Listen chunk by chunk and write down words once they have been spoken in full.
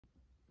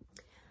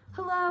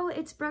Hello,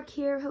 it's Brooke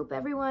here. Hope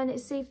everyone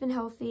is safe and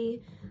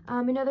healthy.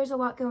 I know there's a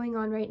lot going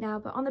on right now,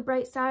 but on the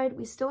bright side,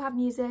 we still have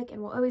music and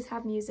we'll always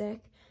have music.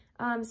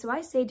 So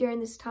I say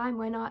during this time,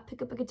 why not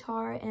pick up a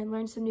guitar and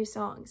learn some new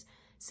songs?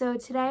 So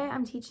today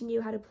I'm teaching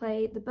you how to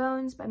play The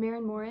Bones by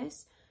Maren.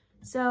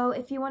 So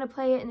if you want to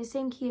play it in the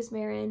same key as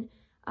Maren,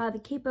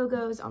 the capo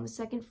goes on the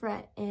 2nd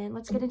fret, and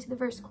let's get into the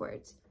verse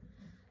chords.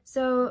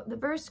 So the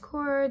verse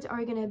chords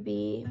are going to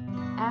be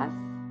F,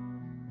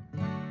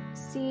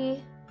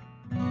 C,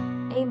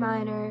 A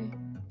minor,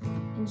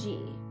 and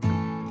G.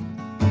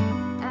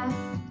 F,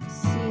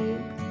 C,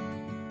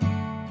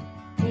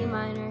 A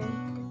minor,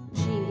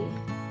 G.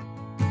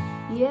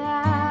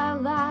 Yeah,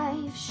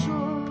 life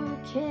sure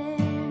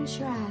can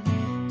try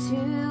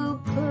to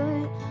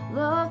put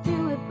love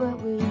through it,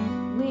 but we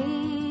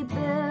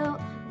built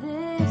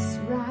this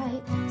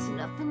right, so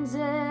nothing's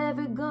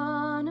ever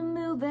gonna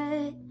move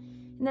it.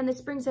 And then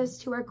this brings us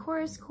to our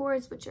chorus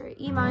chords, which are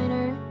E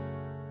minor,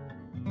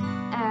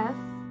 F,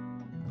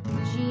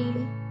 G,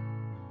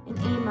 and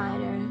A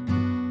minor.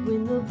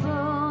 When the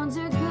bones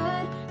are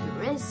good, the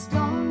rest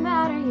don't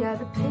matter. Yeah,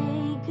 the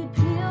paint could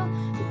peel,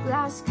 the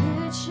glass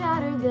could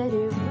shatter. Let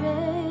it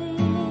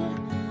rain,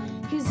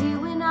 'cause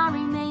you and I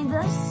remain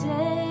the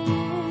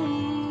same.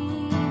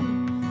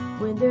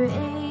 When there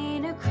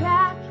ain't a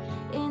crack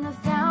in the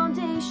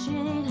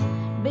foundation,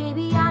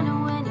 baby, I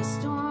know any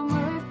storm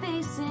we're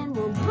facing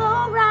will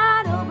blow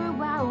right over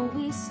while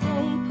we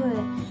stay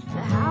put.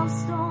 The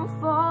house don't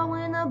fall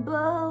when the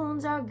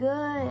bones are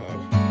good.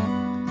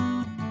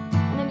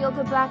 And then you'll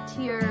go back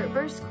to your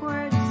verse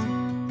chords.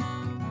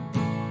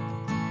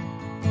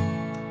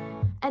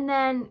 And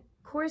then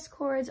chorus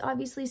chords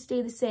obviously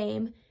stay the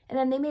same. And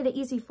then they made it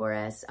easy for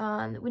us.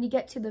 When you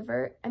get to the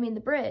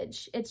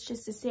bridge, it's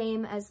just the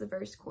same as the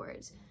verse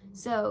chords.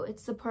 So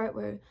it's the part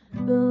where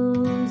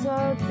bones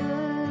are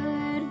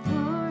good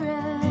for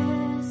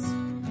us,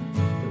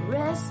 the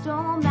rest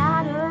don't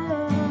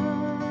matter.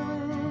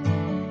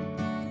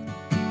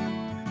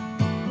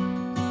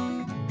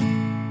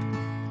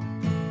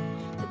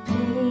 The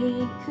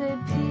paint could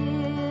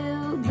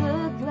peel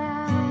the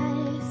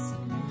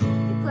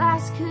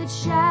glass could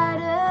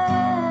shatter.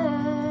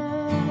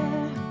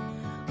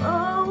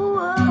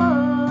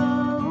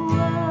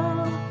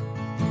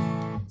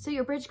 So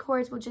your bridge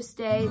chords will just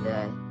stay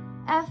the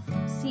F,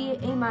 C,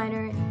 A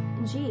minor,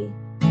 and G.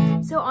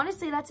 So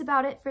honestly, that's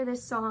about it for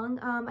this song.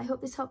 I hope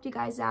this helped you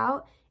guys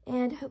out,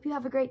 and I hope you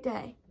have a great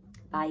day.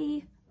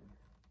 Bye!